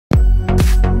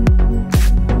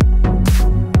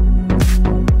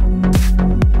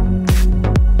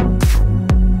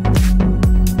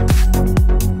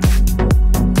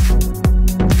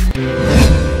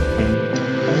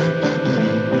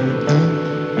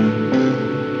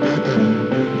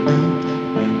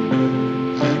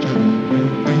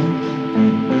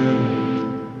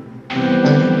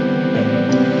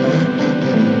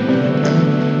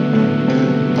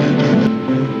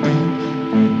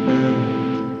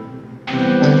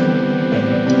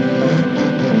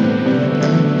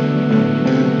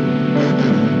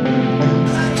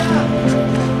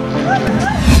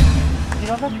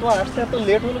এত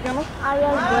লেট হলো কেন? আরে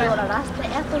আর বলো না, রাস্তায়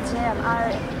এত জ্যাম আর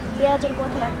পেঁয়াজের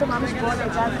কথা এত মানুষ বলে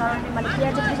যার কারণে মানে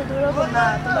পেঁয়াজের পিছনে দৌড়াবো না,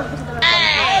 তোমার পিছনে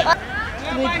দৌড়াবো।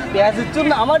 তুমি পেঁয়াজের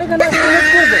জন্য আমার এখানে লেট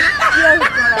করবে? কি আর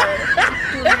করার,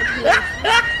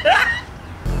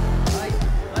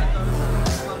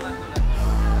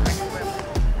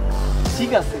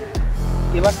 ঠিক আছে,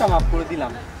 এবারটা মাফ করে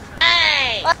দিলাম।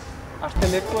 আসতে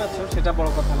লেট করেছো সেটা বড়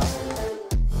কথা না।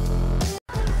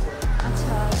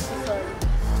 আচ্ছা সরি।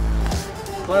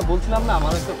 তোমার বলছিলাম না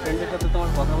আমার একটা ফ্রেন্ডের সাথে তোমার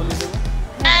কথা বলে দেবো,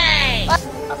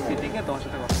 আজকে ডেকে তোমার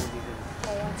সাথে কথা বলে দেবো।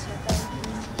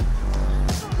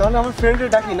 তাহলে আমার ফ্রেন্ডে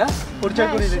ডাকি না, পরিচয়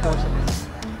করিয়ে দিই তোমার সাথে।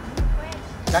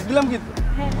 ডাক দিলাম কিন্তু।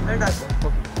 হ্যাঁ ডাকো।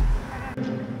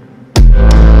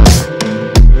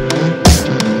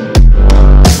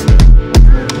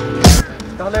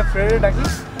 তাহলে ফ্রেন্ডে ডাকি।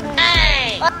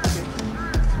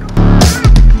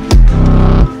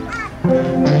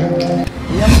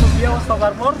 কি অবস্থা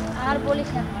তারপর? আর বলিস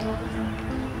না,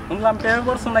 শুনলাম প্রেমে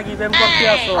পড়ছো নাকি? প্রেম করতে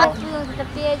আসো?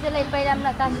 পেঁয়াজ লাই পাইলাম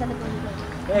না, কার সাথে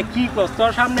কি করছ?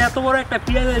 তোর সামনে এত বড় একটা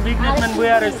পিয়াজের বিজনেসম্যান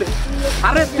বইয়া রয়েছে।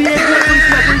 আরে তুই এগুলো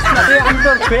করিস না। আমি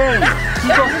তোর ফ্রেন্ড। কি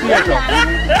করছ তুই এসব?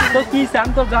 তো কি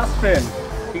আমি তোর জাস্ট ফ্রেন্ড,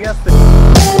 ঠিক আছে?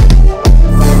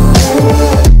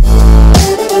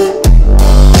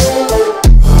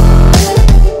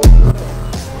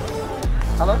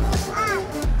 হ্যালো,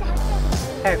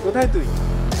 হ্যাঁ কোথায় তুই?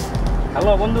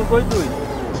 হ্যালো বন্ধু, কই তুই?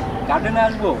 গার্ডেনে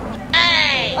আসবো।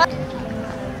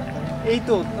 এই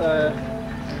তো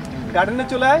গার্ডেনে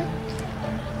চলে আয়।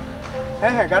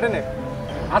 হ্যাঁ হ্যাঁ গার্ডেনে।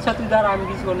 আচ্ছা তুই দাঁড়া, আমি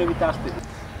কিছু করে নিতে আসতে।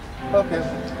 ওকে।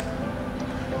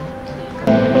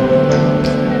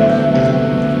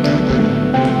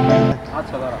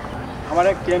 আচ্ছা দাঁড়া, আমার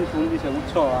এক ফ্রেন্ড ফোন দিছে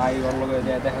বুঝছো, আই ওর লগে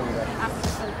দেখা করে।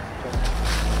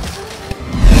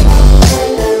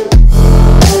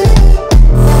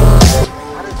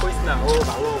 আরে কইস না, ও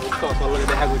ভালো বুঝছো, তোর লগে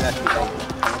দেখা করে আসবি।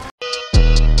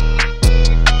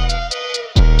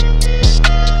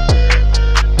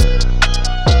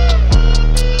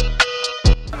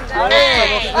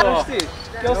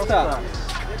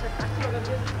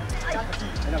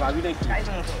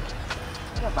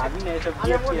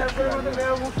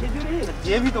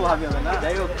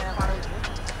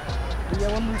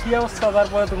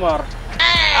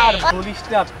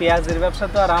 পেঁয়াজের ব্যবসা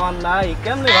তো আর আমার নাই,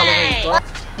 কেমনে ভালো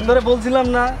ধরে বলছিলাম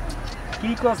না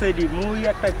কি কস এডি, মুই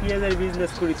একটা পেঁয়াজের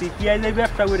বিজনেস করি, তুই পেঁয়াজের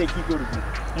ব্যবসা করে কি করবি?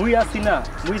 মুই আছি না,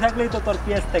 মুই থাকলেই তো তোর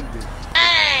পেঁয়াজ থাকবে।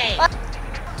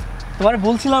 তোমার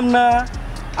বলছিলাম না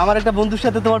আমার একটা বন্ধুর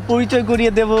সাথে তোমার পরিচয়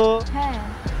করিয়ে দেব। হ্যাঁ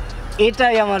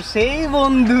এটাই আমার সেই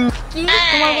বন্ধু। কি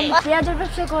তোমার বন্ধু পেঁয়াজের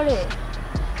ব্যবসা করে?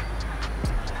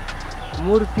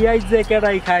 মোর পেঁয়াজ যে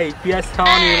কেডাই খাই, পেঁয়াজ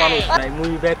খাওয়ানি মানুষ নাই,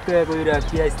 মুই ব্যাগ কইরা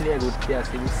পেঁয়াজ নিয়ে ঘুরতে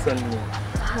আসি বুঝছেন নিয়ে।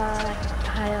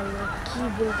 হায় আল্লাহ, কি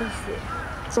বলতেছে?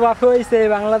 বাপে হইছে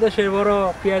বাংলাদেশের বড়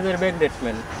পেঁয়াজের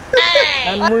ম্যাগনেটম্যান,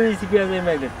 আর মুই হইছি পেঁয়াজের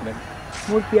ম্যাগনেটম্যান।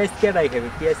 মোর পেঁয়াজ কেডাই খাবে,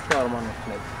 পেঁয়াজ খাওয়ার মানুষ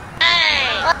নাই।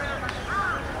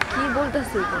 কি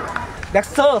বলতেছে?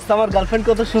 দেখছো আমার গার্লফ্রেন্ড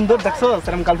কত সুন্দর, দেখছো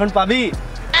সেরকম গার্লফ্রেন্ড পাবি।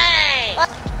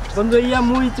 বন্ধু ইয়া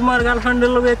মুই তোমার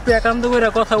গার্লফ্রেন্ডের লগে একটু একান্ত করে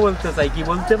কথা বলতে চাই, কি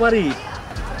বলতে পারি?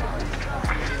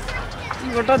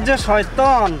 ওটার যে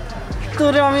শয়তান,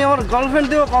 তোরে আমি আমার গার্লফ্রেন্ড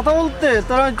দিয়ে কথা বলতে,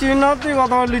 তোরা চিনা তুই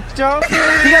কথা বলিচ্ছ।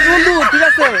 ঠিক আছে বন্ধু, ঠিক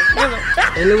আছে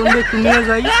এলে বন্ধু একটু নিয়ে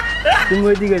যাই, তুমি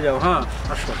ওইদিকে যাও। হ্যাঁ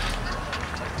আসো।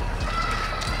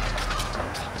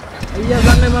 ইয়া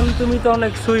জানে মানে তুমি তো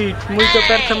অনেক সুইট, মুই তো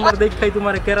প্রথমবার দেখাই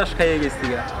তোমার ক্রাশ খাইয়ে গেছি।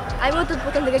 আমিও তো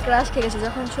প্রথম থেকে ক্রাশ খেয়ে গেছি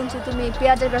যখন শুনছি তুমি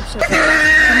পেঁয়াজের ব্যবসা করো।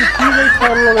 তুমি কি এই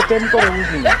সর লগে প্রেম করো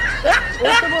বুঝি না।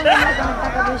 ওই তো বললাম না তোমার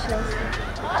টাকা পয়সা আছে।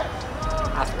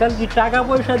 আজকাল কি টাকা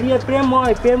পয়সা দিয়ে প্রেম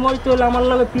হয়? প্রেম হইতে হলে আমার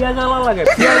লগে পেঁয়াজ আলা লাগে।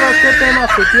 পেঁয়াজ আছে, প্রেম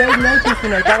আছে, পেঁয়াজ নাই কিছু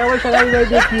নাই। টাকা পয়সা গাড়ি গাড়ি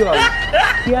দিয়ে কি হয়?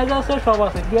 পেঁয়াজ আছে, সব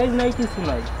আছে, পেঁয়াজ নাই কিছু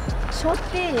নাই।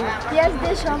 সত্যি পেঁয়াজ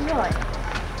দিয়ে সব হয়?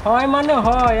 হয় মানে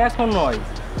হয়, এখন নয়।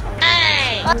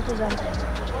 আমি তো জানতাম।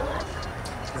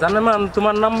 জানে মান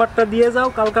তোমার নাম্বারটা দিয়ে যাও,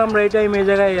 কালকে আমরা এই টাইমে এই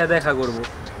জায়গায় দেখা করবো।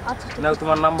 আচ্ছা নাও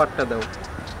তোমার নাম্বারটা দাও।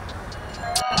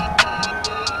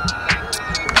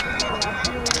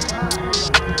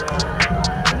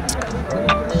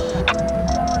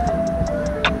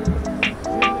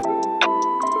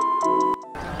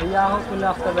 ইয়া হোক বলে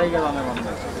আজকে যাই গেলাম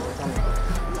আমরা।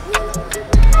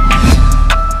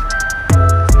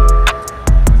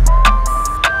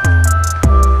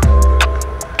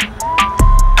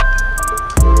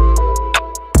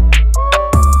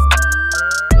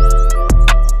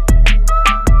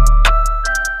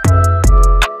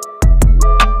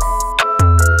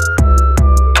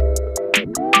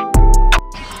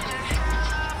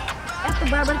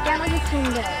 বারবার কেন যে ফোন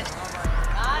দেয়?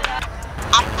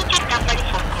 আপনি যে নাম্বারে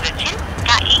ফোন করেছেন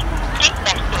তা এই মুহূর্তে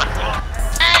ব্যস্ত আছে।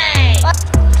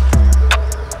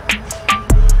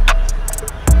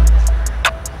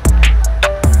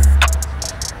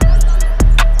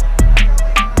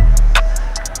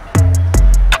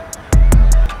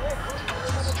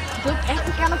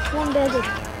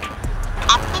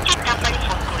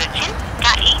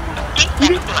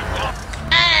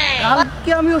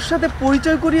 কালকে আমি ওর সাথে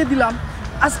পরিচয় করিয়ে দিলাম,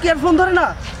 আজকে আর ফোন ধরে না,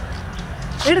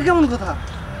 এটা কেমন কথা?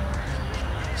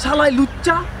 শালাই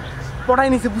লুচ্চা পড়াই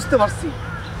নিছে, বুঝতে পারছি।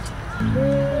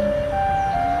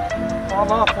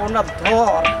 বাবা ফোন না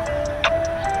ধর,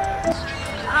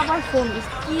 আবার ফোন দিস,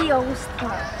 কি অবস্থা?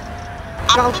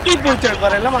 কালকেই পরিচয়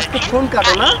করাইলাম, আজকে ফোন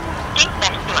কাটো না।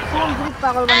 ফোন গ্রুপ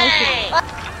পাগল বানাইছে।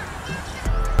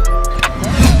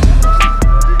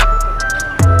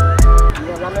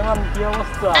 জানেন কি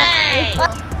অবস্থা? এই তো,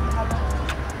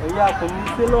 ওইয়া ফোন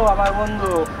দিছিল আমার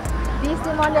বন্ধু, দিছে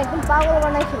মানে একদম পাগল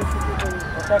বানাই ফেলছে তুই।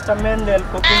 ওটা একটা মেন্ডেল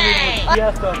ফকির কি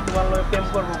আছে, তোমার লগে প্রেম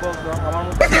করবো কত? আমার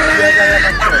মতো কি জায়গা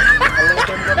থাকতো আমার লগে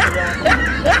প্রেম করতে যাও।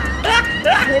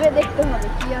 ভেবে দেখতে হবে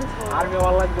কি আছে। আর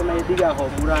ভালো লাগবে না, এদিকে আহো,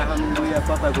 বুড়া এখন বইয়া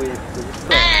কথা কই একটু,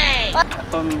 বুঝছো?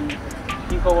 এখন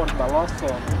কি খবর, ভালো আছো?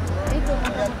 এই তো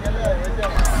মোটামুটি।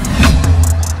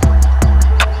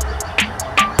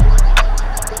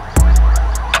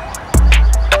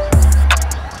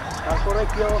 তারপরে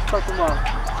কি অবস্থা তোমার?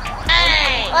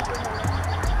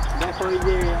 দেখো এই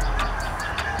যে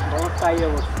বড়টা আইয়া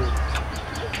বসছে।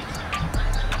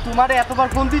 তোমারে এতবার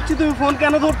ফোন দিচ্ছি, তুমি ফোন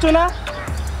কেন ধরছো না?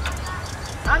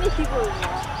 আমি কি করবো?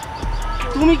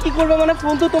 তুমি কি করবে মানে,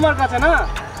 ফোন তো তোমার কাছে না,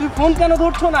 তুমি ফোন কেন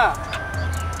ধরছো না?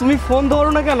 তুমি ফোন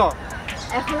ধরো না কেন?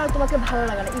 এখন আর তোমাকে ভালো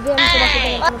লাগে না, ইভেন তোমাকে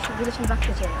কোনো রিলেশন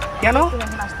রাখতে চাই না। কেন? তুমি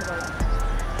এখন আসতে পারো।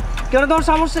 কেন তোমার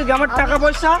সমস্যা কি? আমার টাকা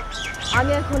পয়সা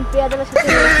আমি এখন পেঁয়াজের সাথে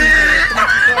relation করবো। তোমার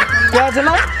সাথে এখন দেওয়া আছে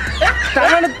না? তার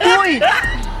মানে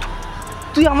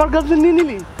তুই আমার গার্লফ্রেন্ড নিয়ে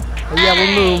নিলি? ইয়া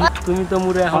বন্ধু, তুমি তো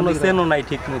মুরে এখনো চেনো নাই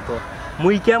ঠিক মতো।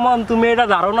 মুই কেমন তুমি এটা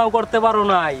ধারণাও করতে পারো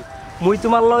নাই। মুই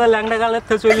তোমার লগে ল্যাংড়া গালের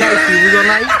থেকে চলে আইছি, বুঝো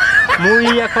নাই? মুই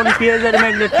এখন পেঁয়াজের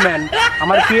ম্যাগনেট ম্যান,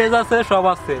 আমার পেঁয়াজ আছে, সব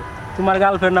আছে। তোমার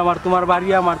গার্লফ্রেন্ড আমার, তোমার বাড়ি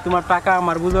আমার, তোমার টাকা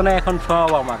আমার, বুঝো না? এখন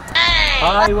সব আমার।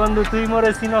 হাই বন্ধু, তুই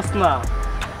মরে চিনস না।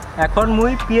 এখন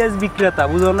মুই পেঁয়াজ বিক্রেতা,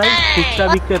 বুঝো নাই? খুচরা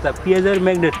বিক্রেতা, পেঁয়াজের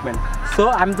ম্যাগনেট ম্যান। সো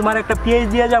আমি তোমার একটা পেঁয়াজ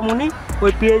দিয়ে যাবনি,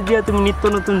 ওই পেঁয়াজ দিয়ে তুমি নিত্য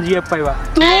নতুন জিএফ পাইবা।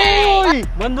 তুই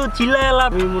বন্ধু চিল্লাই এলা,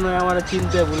 তুমি মনে হয় আমার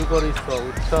চিনতে ভুল করিস,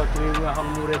 বুঝছো? তুমি এখন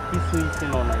মুরে কিছুই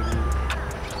চিনো নাই।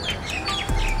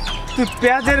 তুই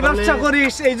পেঁয়াজের ব্যবসা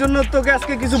করিস, এই জন্য তোকে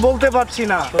আজকে কিছু বলতে পারছি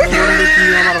না। তোর বন্ধু কি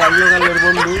আমার বাল্যকালের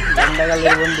বন্ধু,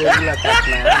 গন্ডাকালের বন্ধু, এগুলা কাজ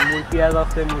না। মুই পেঁয়াজ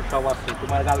আছে, মুই সব আছে,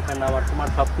 তোমার গার্লফ্রেন্ড আমার, তোমার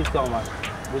সব কিছু আমার,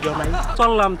 বুঝো নাই?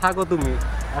 চললাম, থাকো তুমি।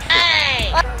 আসো।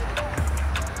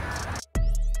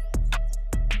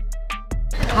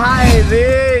 হায় রে,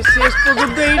 শেষ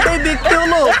পর্যন্ত এইটাই দেখতে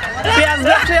হলো, পেঁয়াজ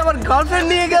ব্যবসায়ী আমার গার্লফ্রেন্ড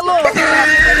নিয়ে গেল।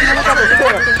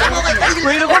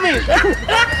 ওইরকমই